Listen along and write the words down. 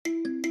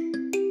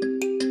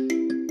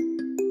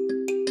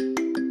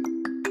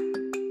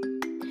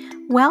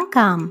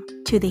Welcome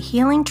to the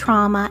Healing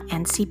Trauma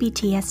and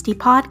CPTSD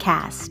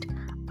podcast.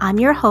 I'm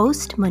your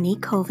host,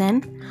 Monique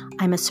Coven.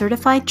 I'm a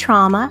certified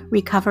trauma,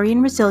 recovery,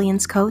 and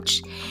resilience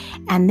coach,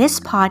 and this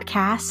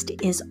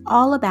podcast is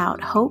all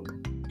about hope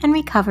and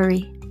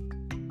recovery.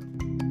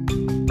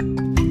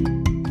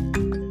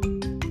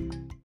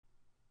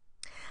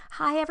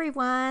 Hi,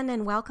 everyone,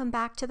 and welcome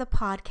back to the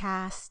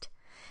podcast.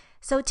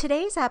 So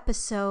today's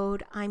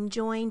episode, I'm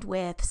joined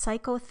with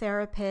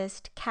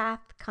psychotherapist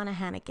Cath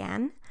Counihan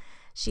again.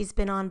 She's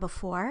been on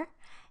before,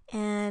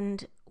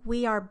 and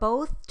we are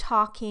both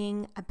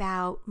talking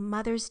about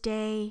Mother's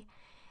Day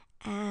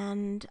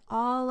and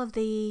all of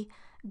the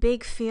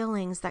big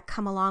feelings that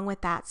come along with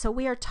that. So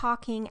we are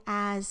talking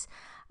as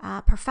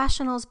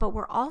professionals, but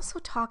we're also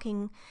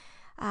talking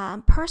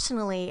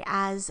personally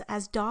as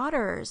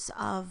daughters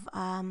of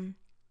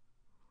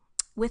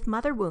with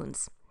mother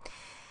wounds.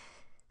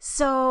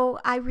 So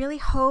I really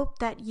hope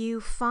that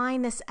you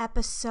find this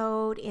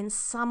episode in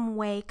some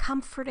way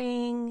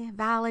comforting,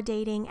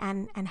 validating,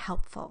 and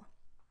helpful.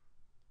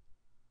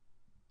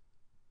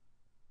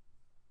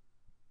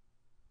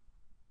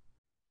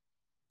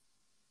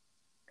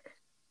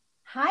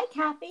 Hi,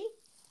 Kathy.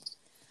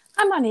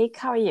 Hi, Monique.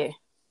 How are you?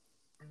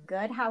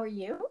 Good. How are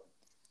you?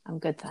 I'm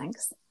good,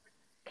 thanks.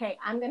 Okay,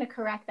 I'm going to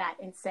correct that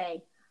and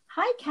say,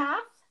 hi, Cath.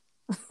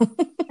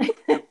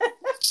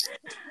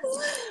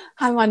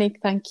 Hi, Monique.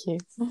 Thank you.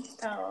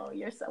 Oh,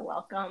 you're so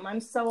welcome. I'm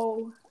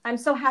so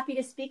happy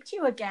to speak to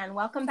you again.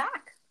 Welcome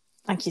back.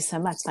 Thank you so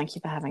much. Thank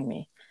you for having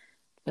me.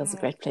 It feels a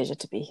great pleasure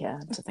to be here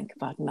and to think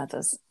about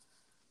mothers.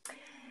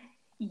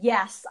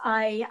 Yes,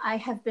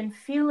 I have been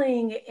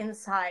feeling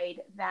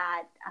inside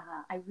that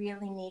I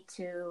really need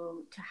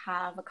to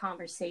have a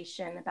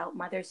conversation about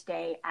Mother's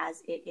Day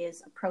as it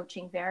is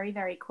approaching very,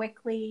 very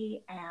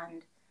quickly.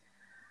 And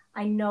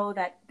I know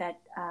that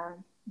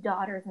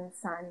daughters and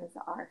sons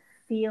are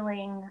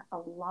feeling a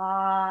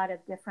lot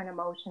of different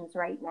emotions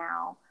right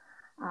now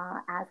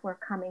as we're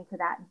coming to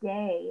that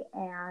day.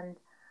 And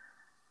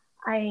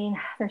I mean,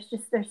 there's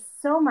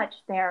so much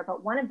there.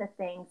 But one of the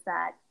things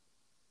that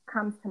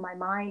comes to my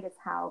mind is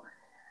how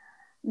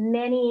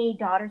many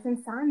daughters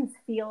and sons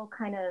feel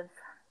kind of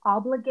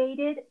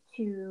obligated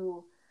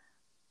to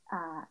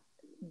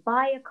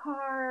buy a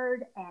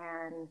card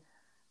and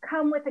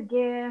come with a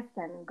gift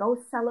and go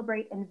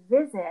celebrate and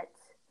visit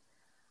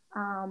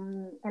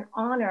and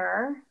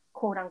honor,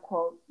 quote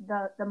unquote,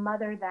 the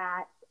mother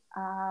that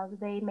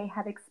they may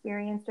have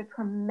experienced a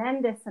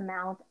tremendous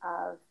amount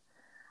of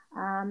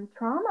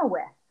trauma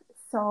with.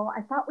 So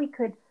I thought we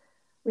could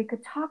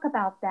talk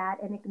about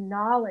that and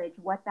acknowledge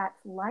what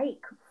that's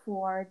like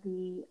for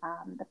the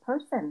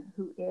person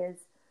who is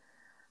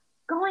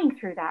going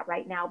through that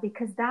right now,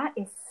 because that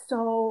is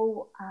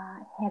so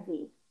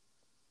heavy.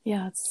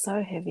 Yeah, it's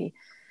so heavy.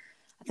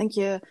 I think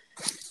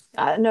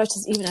I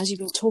noticed even as you've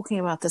been talking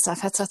about this, I've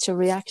had such a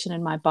reaction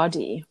in my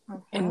body,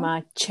 in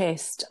my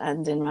chest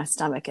and in my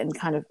stomach, and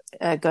kind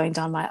of going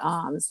down my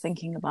arms,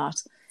 thinking about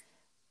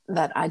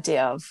that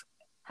idea of,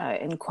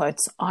 in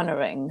quotes,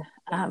 honoring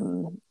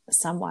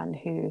someone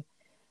who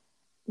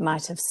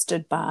might have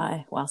stood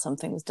by while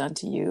something was done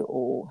to you,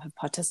 or have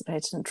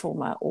participated in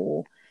trauma,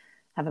 or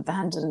have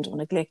abandoned or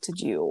neglected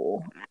you,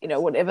 or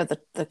whatever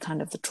the kind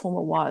of the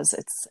trauma was.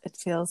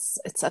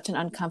 It's such an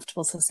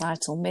uncomfortable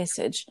societal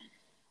message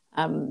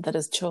that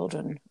as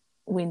children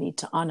we need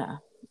to honor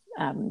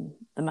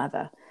the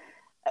mother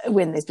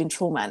when there's been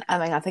trauma. And I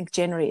mean, I think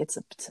generally it's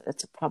a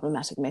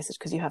problematic message,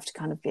 because you have to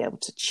kind of be able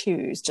to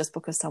choose. Just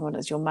because someone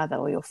is your mother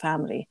or your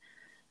family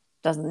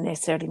doesn't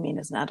necessarily mean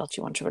as an adult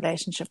you want a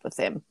relationship with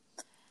them.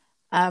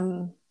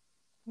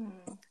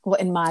 Well,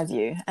 in my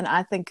view, and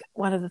I think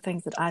one of the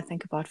things that I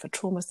think about for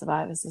trauma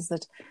survivors is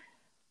that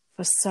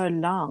for so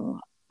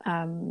long,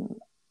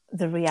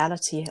 the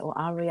reality or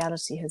our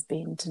reality has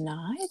been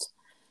denied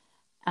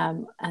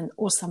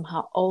or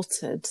somehow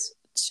altered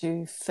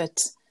to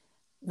fit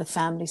the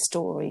family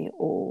story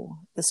or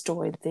the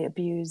story that the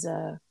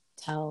abuser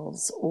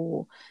tells,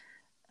 or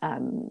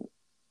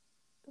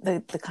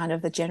the kind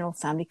of the general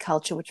family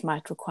culture, which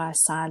might require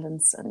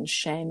silence and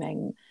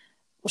shaming,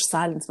 or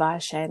silence via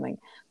shaming.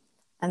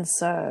 And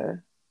so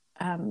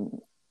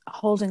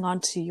holding on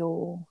to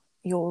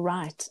your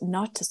right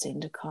not to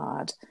send a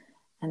card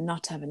and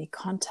not to have any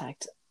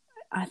contact,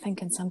 I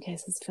think in some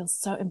cases feels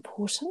so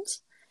important.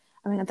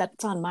 I mean, that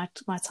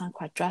might sound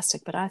quite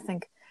drastic, but I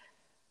think,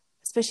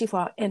 especially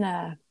for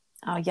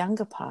our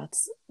younger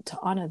parts, to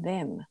honor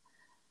them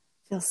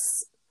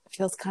feels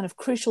kind of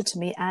crucial to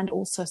me, and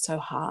also so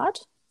hard.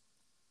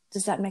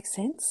 Does that make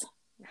sense?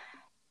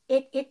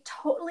 It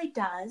totally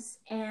does.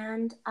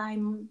 And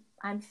I'm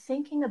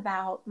thinking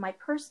about my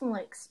personal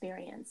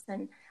experience,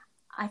 and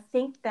I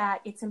think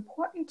that it's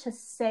important to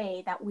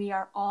say that we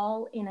are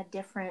all in a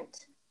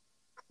different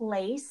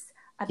place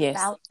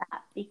about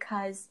that,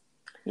 because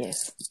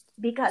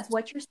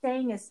what you're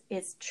saying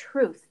is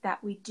truth,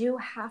 that we do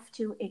have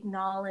to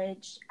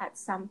acknowledge at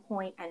some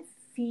point and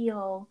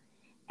feel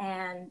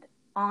and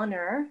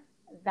honor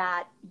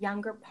that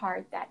younger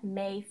part that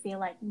may feel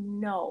like,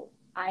 no,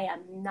 I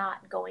am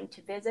not going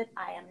to visit.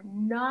 I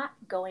am not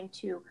going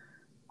to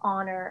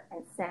honor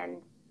and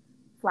send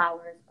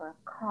flowers or a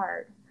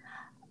card.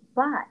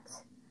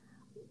 But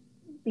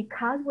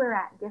because we're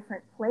at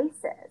different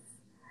places,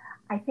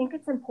 I think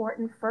it's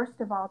important, first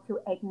of all, to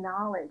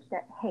acknowledge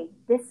that, hey,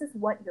 this is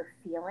what you're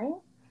feeling,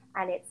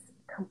 and it's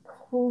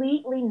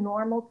completely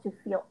normal to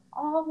feel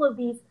all of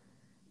these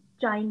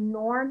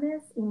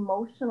ginormous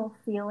emotional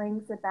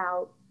feelings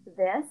about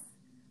this,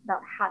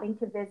 about having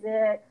to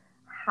visit,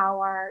 how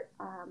our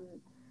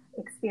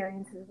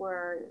experiences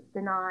were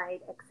denied,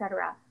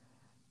 etc.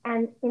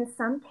 And in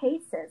some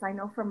cases, I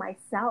know for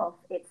myself,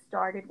 it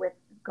started with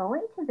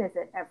going to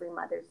visit every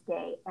Mother's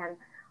Day and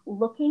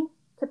looking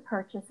to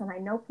purchase, and I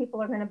know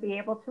people are going to be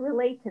able to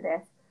relate to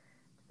this,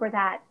 for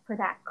that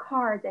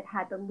card that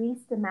had the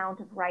least amount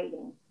of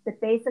writing, that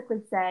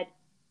basically said,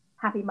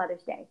 Happy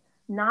Mother's Day.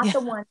 Not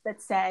the one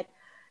that said,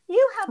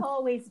 you have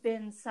always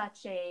been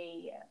such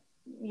a,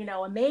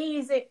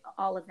 amazing,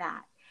 all of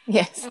that.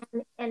 Yes.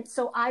 And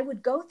so I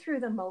would go through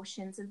the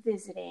motions of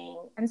visiting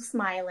and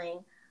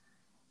smiling.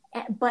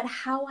 But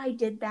how I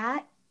did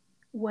that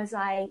was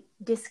I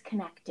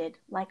disconnected,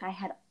 like I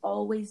had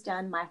always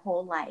done my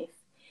whole life.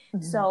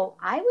 Mm-hmm. So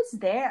I was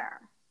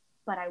there,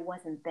 but I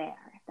wasn't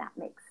there, if that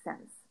makes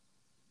sense.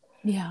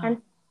 Yeah.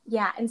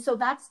 And so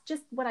that's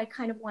just what I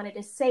kind of wanted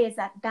to say, is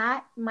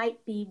that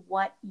might be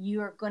what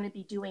you're going to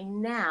be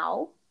doing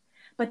now,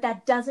 but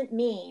that doesn't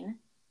mean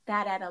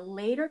that at a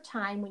later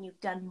time, when you've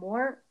done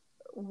more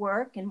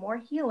work and more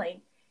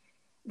healing,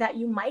 that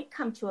you might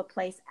come to a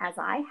place, as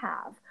I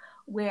have,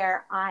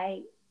 where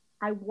I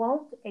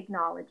won't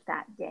acknowledge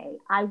that day.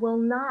 I will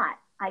not.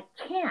 I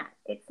can't.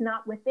 It's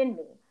not within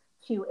me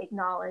to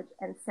acknowledge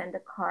and send a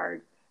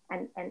card,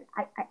 and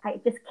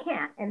I just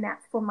can't. And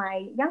that's for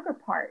my younger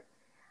part.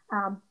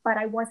 But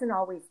I wasn't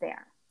always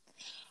there.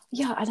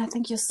 Yeah, and I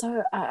think you're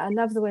so. I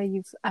love the way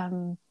you've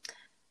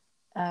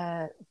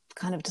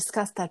kind of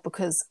discussed that,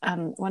 because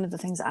one of the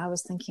things I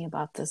was thinking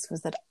about this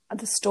was that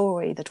the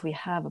story that we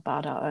have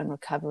about our own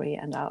recovery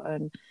and our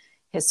own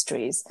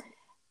histories,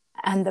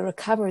 and the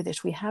recovery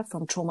that we have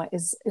from trauma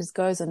is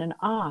goes in an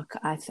arc,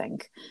 I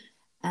think.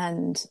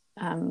 And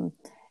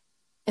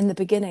in the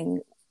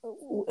beginning,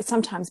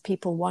 sometimes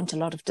people want a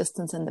lot of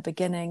distance in the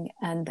beginning,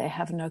 and they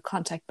have no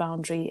contact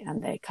boundary,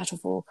 and they cut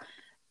off all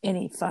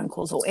any phone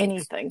calls or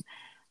anything.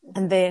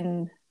 And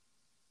then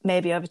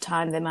maybe over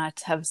time they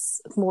might have a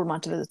small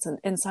amount of visits. And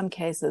in some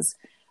cases,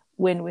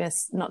 when we're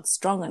not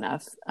strong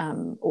enough,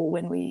 or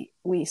when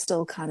we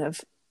still kind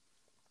of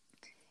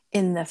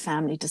in the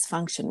family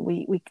dysfunction,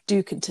 we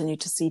do continue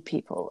to see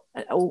people,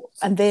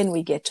 and then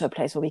we get to a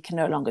place where we can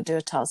no longer do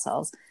it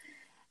ourselves.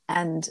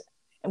 And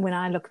when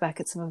I look back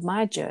at some of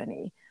my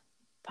journey,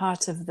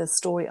 part of the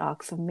story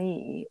arc for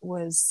me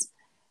was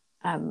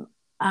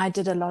I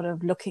did a lot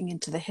of looking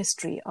into the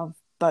history of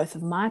both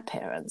of my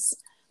parents,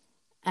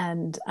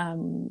 and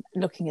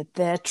looking at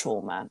their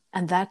trauma,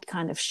 and that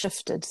kind of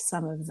shifted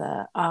some of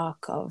the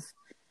arc of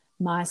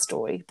my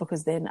story,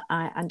 because then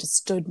I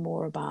understood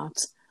more about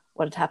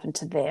what had happened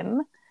to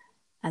them,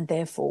 and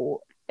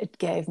therefore it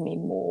gave me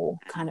more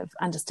kind of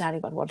understanding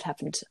about what had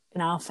happened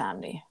in our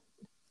family.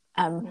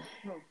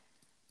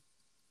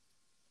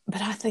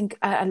 But I think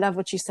I love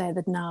what you say,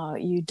 that now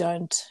you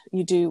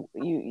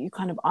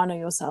kind of honor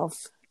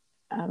yourself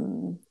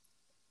in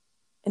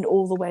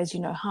all the ways you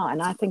know how.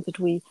 And I think that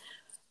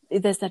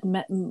there's that,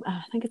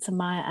 I think it's a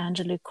Maya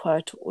Angelou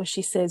quote where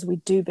she says, we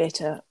do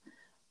better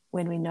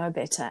when we know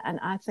better. And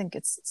I think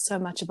it's so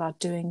much about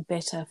doing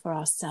better for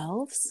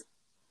ourselves.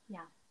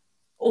 Yeah.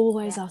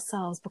 Always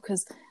ourselves,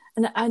 because,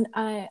 and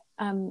I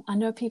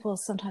know people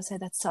sometimes say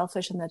that's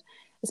selfish, and that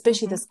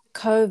especially this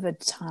COVID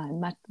time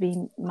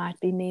might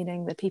be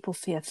meaning that people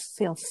feel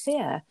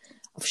fear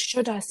of,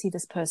 should I see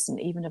this person,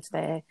 even if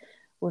they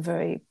were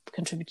very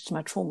contributed to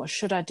my trauma?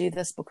 Should I do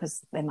this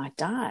because they might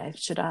die?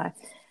 Should I,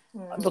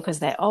 because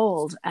they're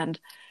old? And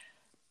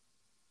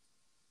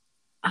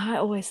I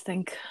always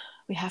think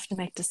we have to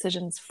make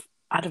decisions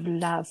out of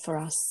love for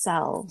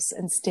ourselves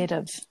instead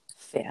of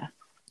fear.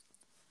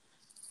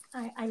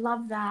 I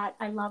love that.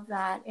 I love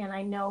that. And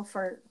I know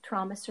for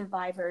trauma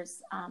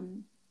survivors,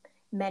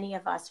 many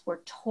of us were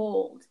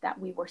told that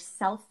we were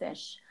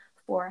selfish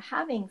for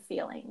having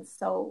feelings.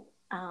 So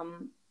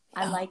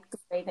I like the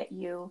way that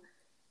you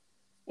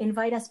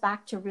invite us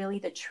back to really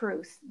the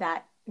truth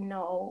that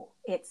no,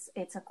 it's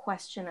a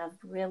question of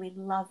really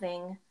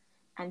loving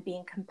and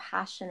being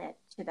compassionate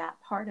to that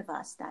part of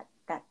us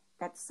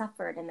that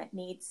suffered, and that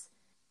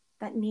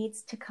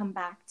needs to come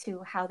back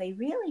to how they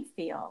really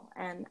feel,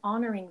 and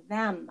honoring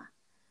them.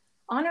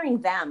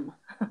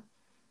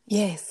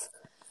 Yes,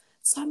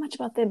 so much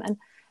about them.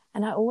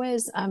 And I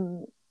always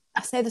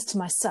I say this to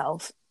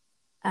myself,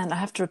 and I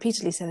have to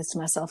repeatedly say this to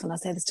myself, and I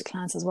say this to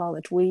clients as well,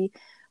 that we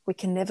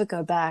can never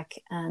go back,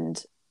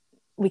 and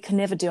we can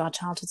never do our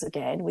childhoods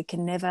again. We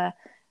can never,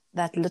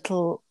 that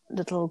little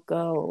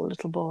girl,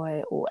 little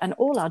boy, and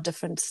all our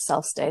different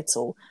self states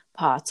or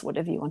parts,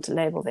 whatever you want to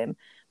label them,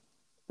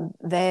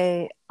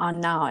 they are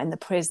now in the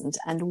present,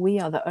 and we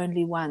are the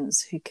only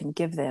ones who can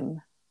give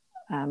them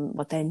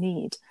what they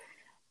need.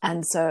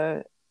 And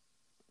so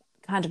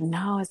kind of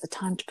now is the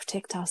time to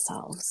protect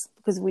ourselves,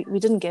 because we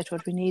didn't get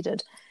what we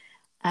needed.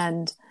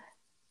 And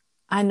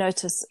I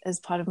notice as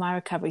part of my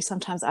recovery,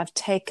 sometimes I've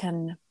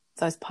taken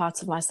those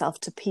parts of myself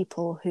to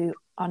people who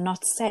are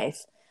not safe,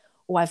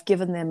 or I've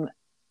given them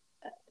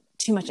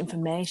too much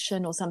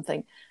information or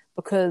something,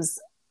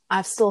 because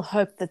I've still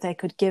hoped that they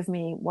could give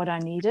me what I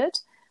needed.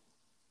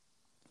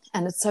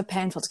 And it's so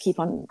painful to keep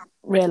on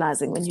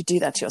realizing when you do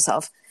that to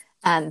yourself,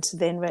 and to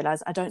then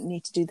realize I don't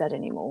need to do that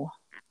anymore.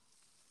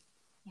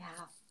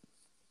 Yeah.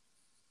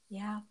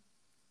 Yeah.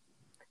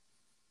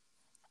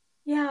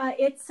 Yeah,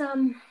 it's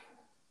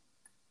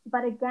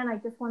but again, I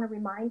just want to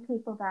remind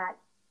people that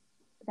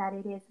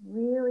it is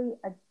really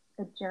a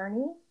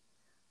journey.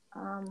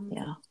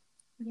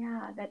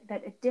 That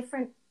at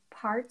different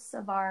parts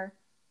of our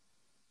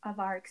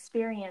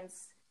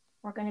experience,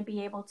 we're going to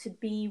be able to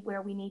be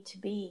where we need to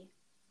be.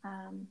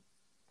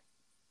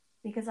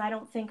 Because I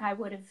don't think I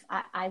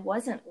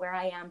wasn't where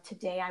I am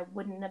today. I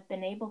wouldn't have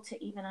been able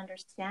to even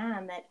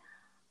understand that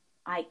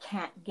I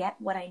can't get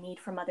what I need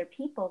from other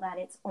people, that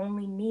it's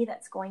only me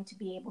that's going to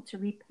be able to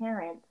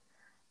reparent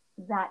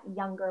that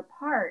younger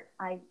part.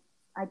 I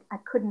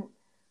couldn't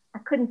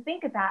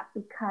think of that,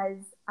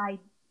 because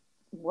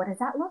what does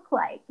that look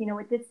like?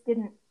 It just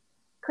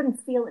couldn't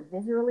feel it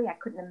viscerally. I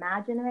couldn't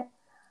imagine it.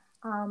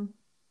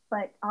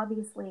 But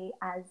obviously,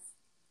 as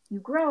you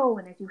grow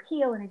and as you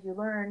heal and as you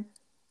learn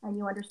and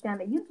you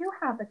understand that you do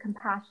have the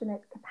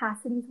compassionate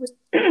capacities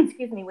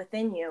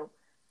within you,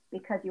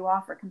 because you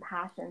offer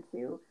compassion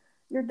to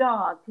your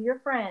dog, to your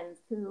friends,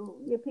 to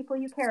your people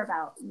you care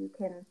about, you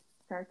can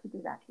start to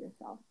do that to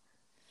yourself.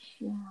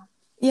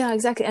 Yeah,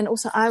 exactly. And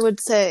also I would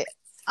say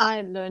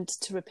I learned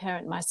to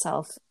reparent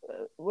myself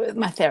with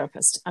my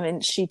therapist. I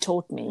mean, she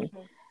taught me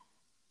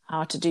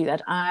how to do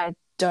that. I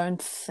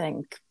don't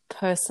think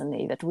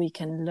personally that we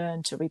can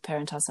learn to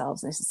reparent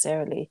ourselves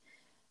necessarily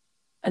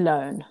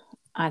alone.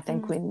 I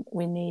think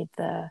we need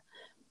the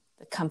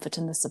comfort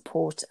and the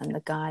support and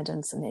the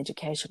guidance and the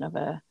education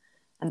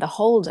and the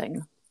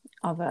holding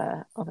of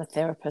a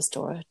therapist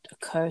or a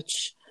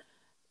coach,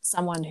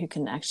 someone who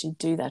can actually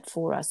do that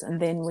for us. And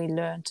then we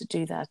learn to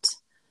do that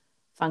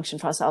function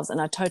for ourselves.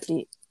 And I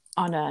totally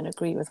honor and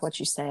agree with what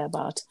you say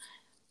about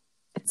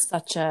it's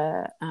such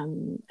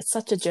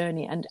a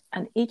journey,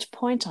 and each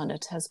point on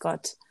it has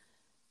got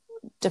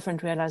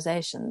different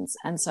realizations.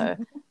 And so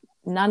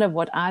none of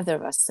what either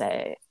of us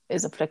say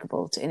is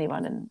applicable to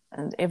anyone,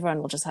 and everyone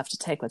will just have to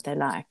take what they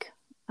like,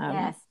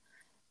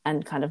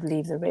 and kind of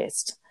leave the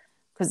rest.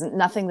 Because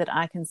nothing that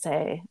I can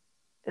say,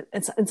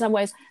 it's, in some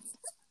ways,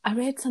 I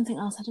read something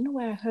else. I don't know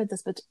where I heard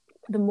this, but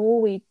the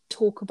more we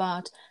talk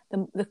about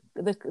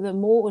the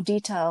more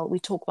detail we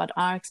talk about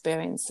our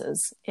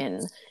experiences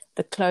in,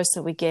 the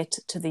closer we get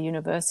to the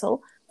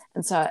universal.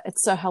 And so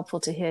it's so helpful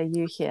to hear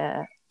you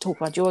here talk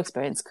about your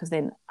experience, because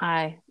then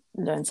I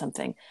learn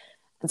something.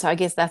 And so I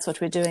guess that's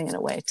what we're doing in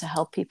a way, to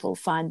help people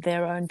find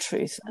their own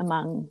truth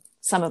among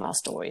some of our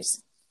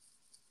stories.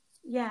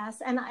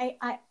 Yes. And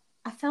I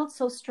felt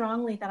so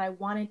strongly that I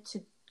wanted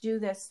to do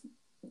this,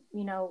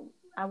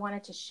 I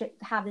wanted to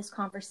have this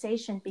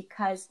conversation,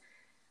 because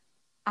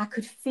I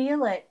could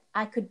feel it.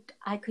 I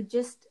could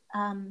just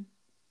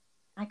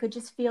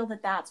feel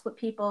that that's what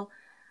people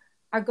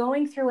are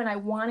going through. And I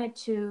wanted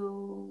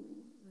to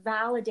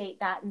validate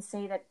that and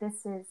say that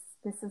this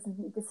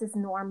is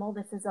normal.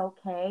 This is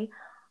okay.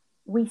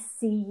 We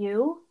see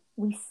you.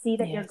 We see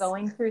that you're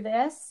going through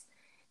this,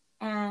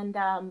 and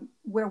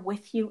we're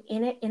with you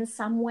in it in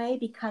some way,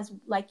 because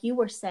like you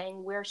were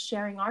saying, we're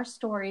sharing our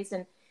stories,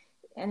 and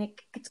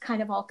it's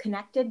kind of all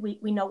connected.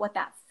 We know what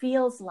that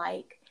feels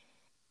like.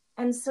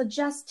 And so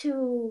just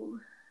to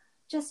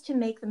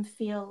make them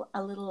feel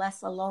a little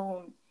less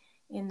alone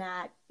in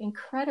that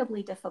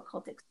incredibly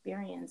difficult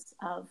experience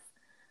of,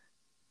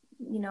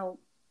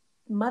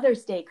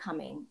 Mother's Day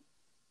coming.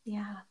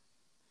 Yeah.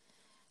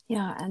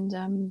 Yeah.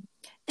 And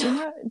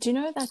do you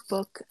know that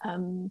book,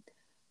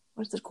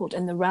 what is it called?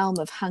 In the Realm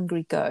of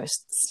Hungry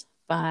Ghosts,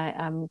 by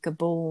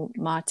Gabor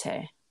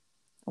Mate,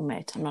 or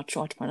Mate, I'm not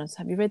sure what to pronounce.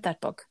 Have you read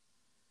that book?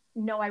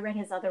 No, I read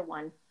his other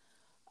one.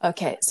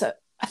 Okay, so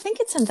I think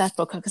it's in that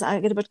book, because I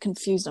get a bit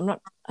confused.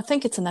 I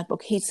think it's in that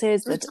book. He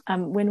says that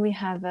when we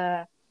have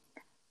a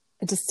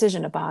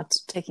decision about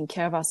taking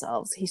care of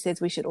ourselves, he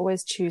says we should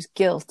always choose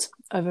guilt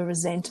over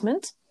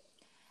resentment.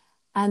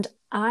 And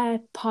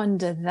I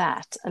ponder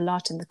that a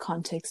lot in the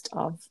context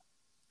of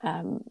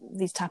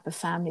these type of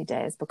family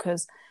days,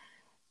 because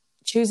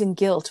choosing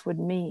guilt would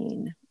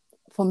mean,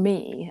 for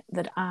me,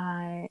 that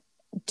I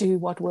do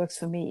what works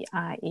for me,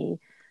 i.e.,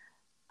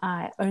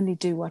 I only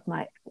do what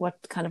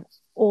kind of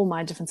all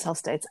my different self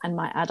states and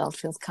my adult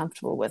feels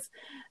comfortable with,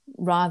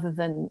 rather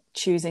than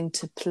choosing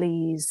to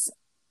please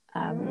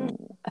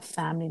a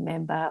family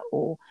member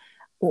or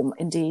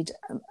indeed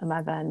a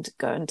mother, and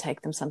go and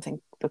take them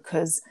something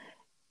because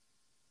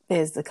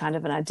there's the kind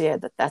of an idea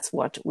that that's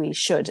what we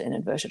should, in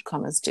inverted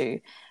commas, do.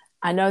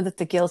 I know that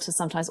the guilt is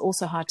sometimes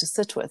also hard to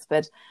sit with,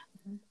 but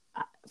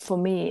for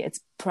me,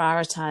 it's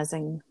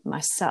prioritizing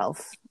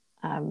myself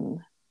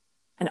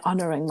and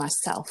honoring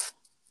myself.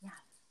 Yeah.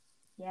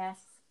 Yes.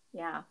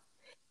 Yeah.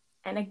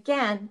 And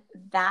again,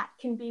 that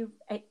can be,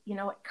 it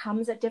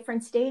comes at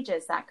different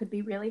stages. That could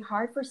be really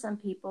hard for some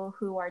people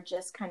who are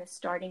just kind of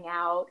starting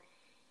out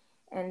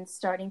and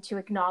starting to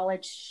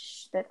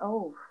acknowledge that,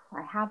 oh,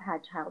 I have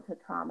had childhood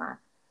trauma.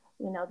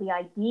 The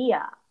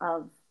idea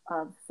of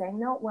saying,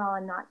 no, well,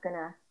 I'm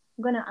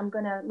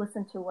gonna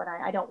listen to what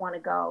I don't want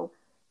to go,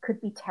 could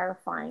be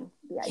terrifying,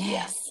 the idea.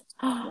 Yes.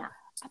 Yeah.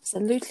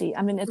 Absolutely.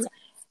 I mean,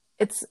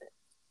 it's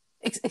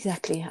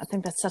exactly. I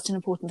think that's such an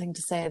important thing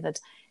to say, that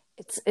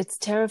it's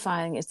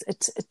terrifying.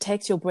 It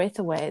takes your breath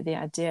away, the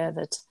idea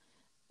that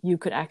you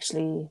could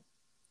actually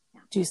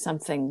do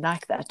something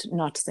like that,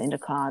 not send a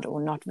card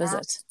or not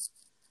visit.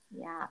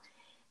 Yeah.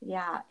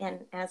 Yeah.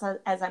 And as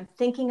I'm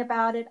thinking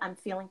about it, I'm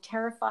feeling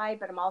terrified,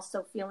 but I'm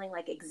also feeling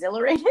like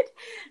exhilarated,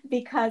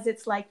 because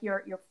it's like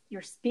you're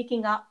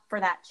speaking up for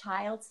that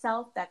child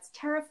self that's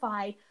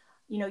terrified.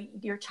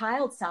 Your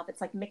child self,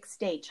 it's like mixed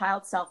state.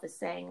 Child self is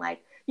saying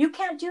like, you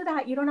can't do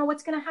that. You don't know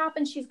what's going to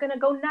happen. She's going to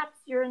go nuts.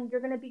 You're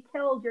going to be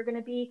killed. You're going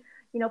to be,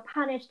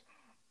 punished.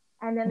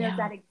 And then there's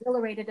that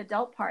exhilarated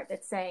adult part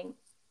that's saying,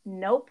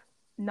 nope,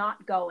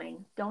 not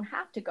going. Don't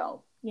have to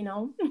go,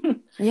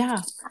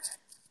 Yeah.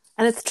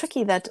 And it's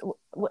tricky that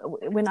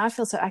when I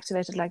feel so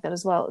activated like that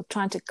as well,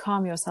 trying to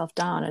calm yourself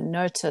down and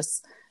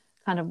notice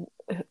kind of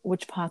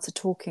which parts are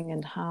talking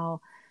and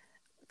how,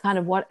 kind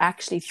of what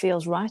actually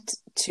feels right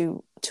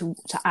to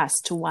us,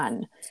 to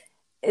one.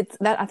 It's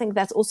that, I think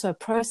that's also a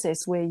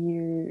process where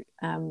you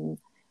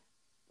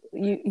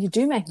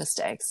do make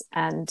mistakes,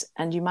 and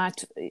you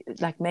might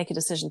like make a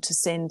decision to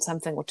send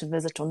something or to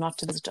visit or not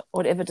to visit, or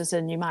whatever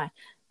decision you might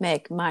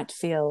make might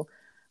feel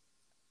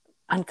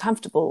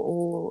uncomfortable,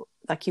 or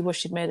like you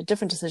wish you'd made a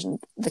different decision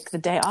the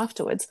day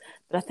afterwards.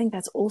 But I think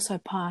that's also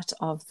part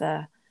of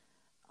the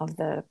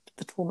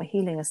trauma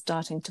healing, is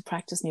starting to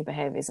practice new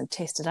behaviors and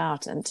test it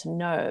out, and to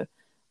know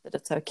that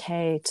it's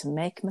okay to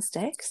make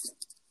mistakes.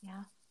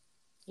 Yeah.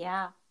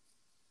 Yeah.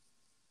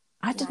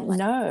 I didn't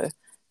know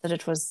that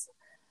it was,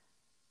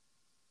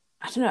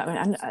 I don't know.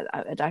 I mean,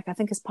 I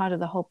think as part of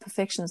the whole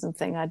perfectionism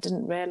thing, I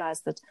didn't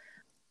realize that.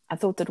 I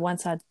thought that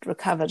once I'd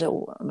recovered,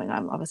 or I mean,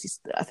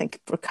 I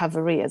think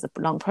recovery is a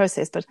long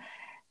process, but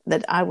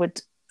that I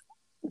would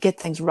get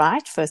things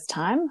right first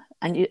time,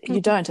 and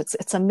you don't.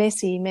 It's a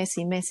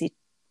messy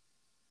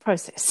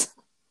process.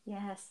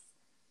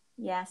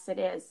 Yes, it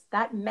is.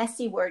 That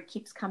messy word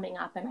keeps coming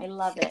up, and I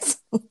love it.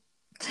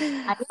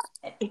 I love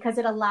it because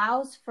it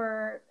allows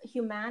for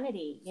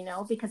humanity,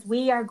 because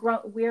we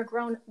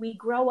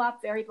grow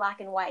up very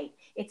black and white.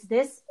 It's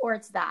this or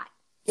it's that.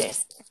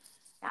 Yes.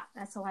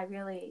 Yeah. So I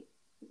really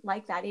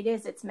like that.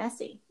 It's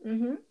messy.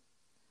 Mm-hmm.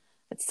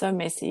 It's so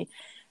messy.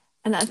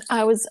 And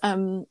I was,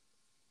 I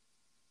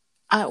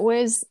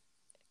always,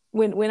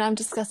 when I'm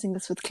discussing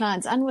this with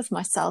clients and with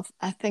myself,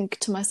 I think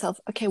to myself,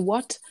 okay,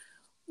 what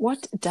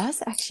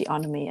does actually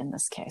honor me in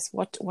this case?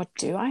 What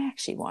do I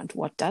actually want?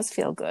 What does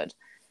feel good?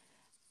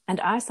 And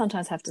I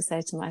sometimes have to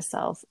say to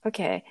myself,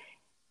 okay,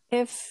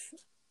 if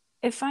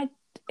I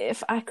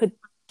could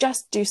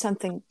just do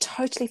something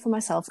totally for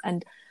myself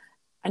and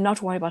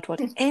not worry about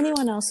what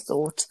anyone else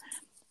thought,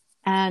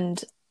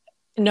 and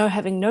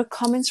having no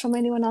comments from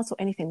anyone else or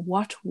anything,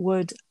 what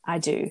would I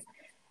do?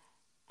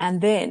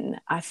 And then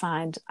I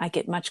find I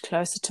get much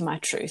closer to my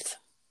truth.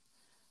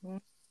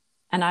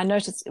 And I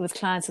notice with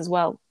clients as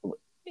well,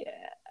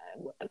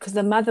 because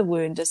the mother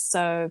wound is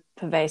so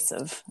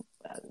pervasive,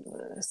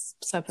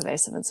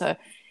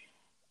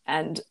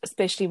 and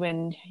especially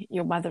when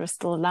your mother is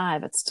still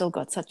alive, it's still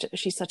got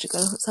she's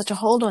such a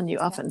hold on you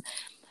often.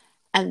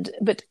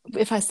 But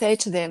if I say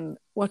to them,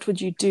 what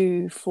would you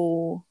do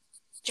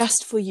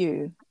just for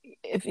you,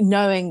 if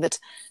knowing that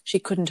she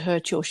couldn't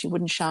hurt you, or she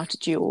wouldn't shout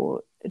at you,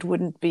 or it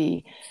wouldn't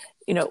be,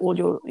 or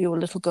your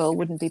little girl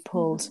wouldn't be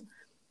pulled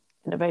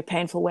in a very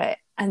painful way,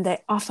 and they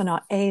often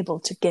are able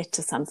to get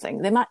to something.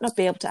 They might not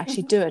be able to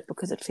actually do it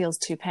because it feels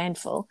too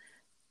painful,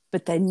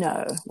 but they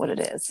know what it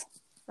is.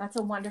 That's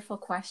a wonderful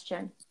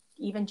question.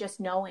 Even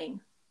just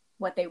knowing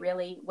what they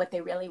really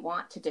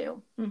want to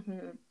do.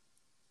 Mm-hmm.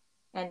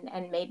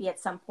 And maybe at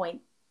some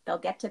point they'll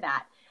get to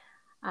that.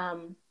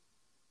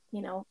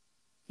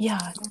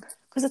 Yeah,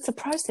 because it's a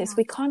process.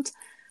 We can't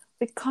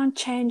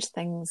change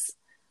things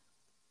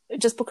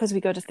just because we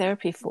go to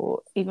therapy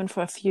for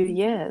a few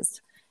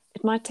years.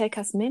 It might take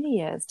us many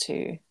years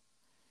to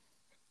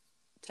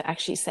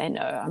actually say,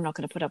 no, I'm not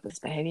going to put up with this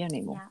behavior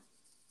anymore.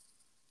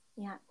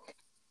 Yeah.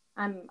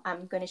 I'm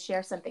going to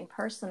share something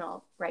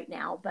personal right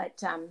now,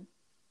 but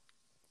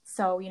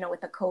so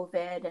with the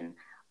COVID, and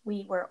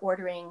we were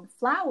ordering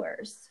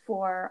flowers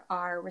for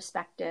our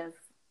respective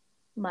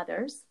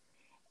mothers,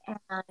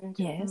 and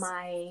yes.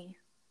 my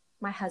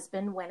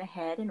husband went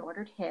ahead and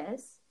ordered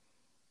his,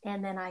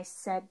 and then I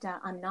said,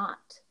 I'm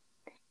not,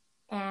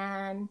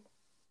 and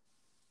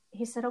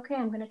he said, okay,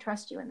 I'm going to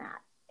trust you in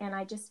that. And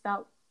I just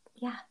felt,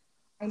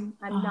 I'm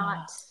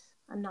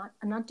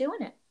not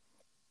doing it.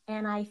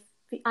 And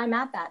I'm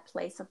at that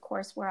place, of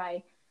course, where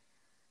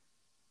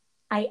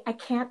I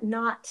can't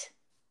not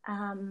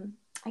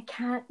I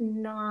can't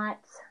not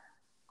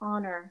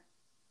honor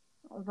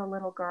the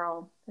little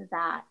girl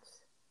that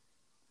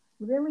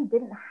really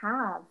didn't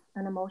have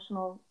an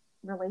emotional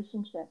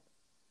relationship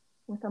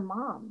with a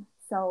mom.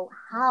 So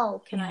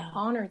how can I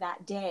honor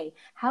that day?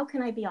 How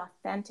can I be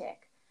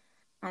authentic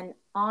and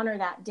honor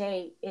that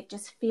day? It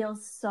just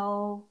feels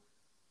so,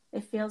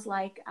 it feels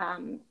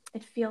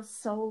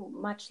so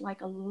much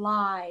like a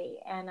lie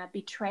and a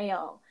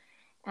betrayal.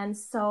 And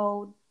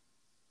so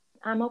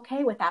I'm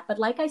okay with that. But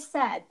like I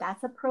said,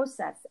 that's a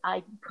process.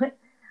 I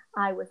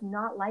was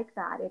not like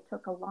that. It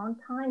took a long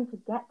time to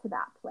get to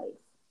that place.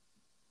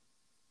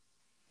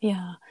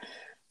 Yeah,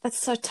 that's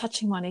so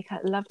touching,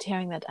 Monica. I loved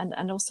hearing that.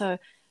 And also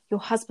your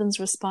husband's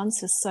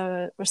response is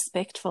so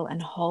respectful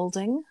and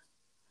holding.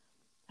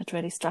 It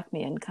really struck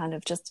me, and kind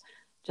of just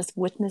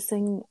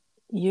witnessing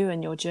you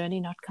and your journey,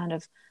 not kind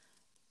of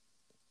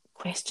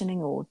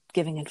questioning or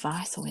giving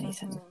advice or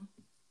anything. Mm-hmm.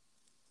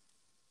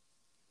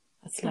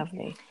 That's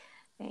lovely.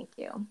 Thank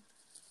you.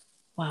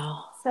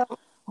 Wow.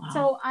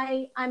 So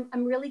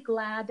I'm really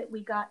glad that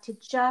we got to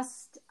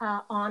just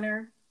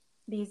honor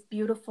these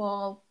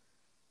beautiful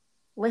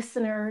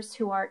listeners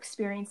who are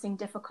experiencing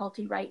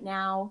difficulty right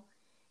now.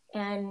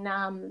 And,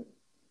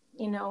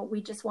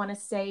 we just want to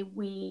say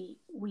we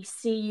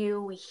see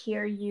you, we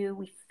hear you,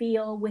 we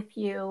feel with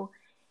you,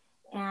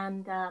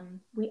 and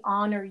we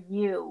honor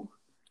you.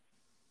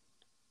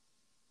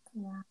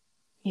 Yeah.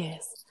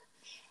 Yes.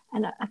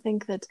 And I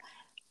think that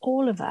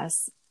all of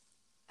us,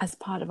 as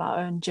part of our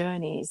own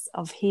journeys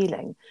of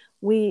healing,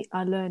 we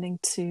are learning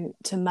to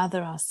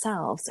mother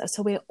ourselves.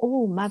 So we're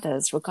all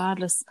mothers,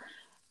 regardless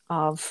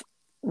of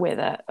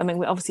whether,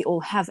 we obviously all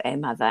have a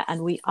mother,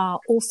 and we are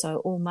also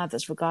all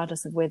mothers,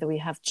 regardless of whether we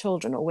have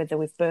children or whether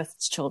we've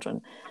birthed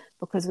children,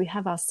 because we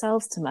have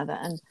ourselves to mother.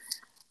 And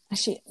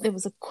actually, there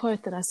was a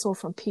quote that I saw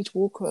from Pete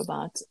Walker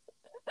about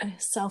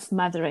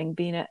self-mothering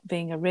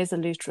being a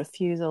resolute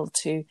refusal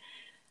to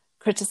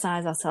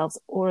criticize ourselves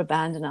or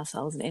abandon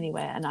ourselves in any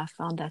way. And I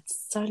found that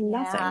so loving.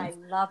 Yeah, I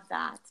love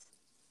that.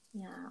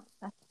 Yeah,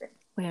 that's great.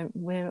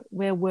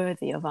 We're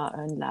worthy of our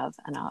own love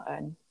and our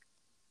own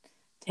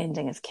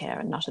tending of care,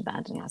 and not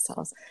abandoning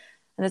ourselves.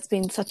 And it's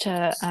been such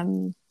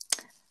an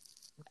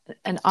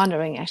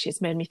honoring. Actually,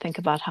 it's made me think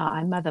about how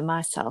I mother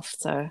myself.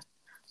 So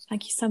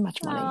thank you so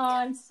much, Monique.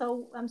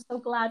 Oh, I'm so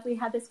glad we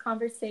had this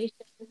conversation.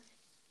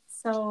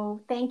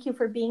 So thank you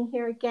for being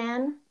here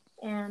again.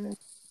 And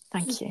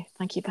thank you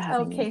for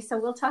having me. Okay, so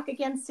we'll talk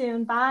again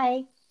soon.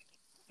 Bye.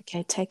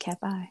 Okay, take care.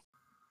 Bye.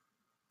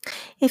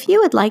 If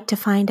you would like to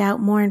find out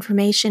more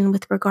information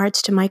with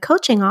regards to my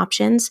coaching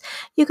options,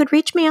 you could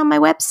reach me on my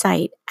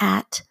website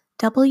at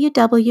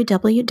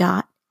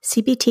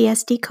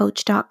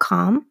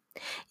www.cbtsdcoach.com.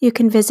 You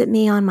can visit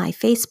me on my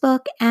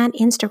Facebook and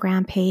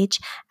Instagram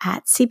page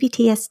at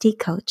CBTSD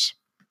Coach.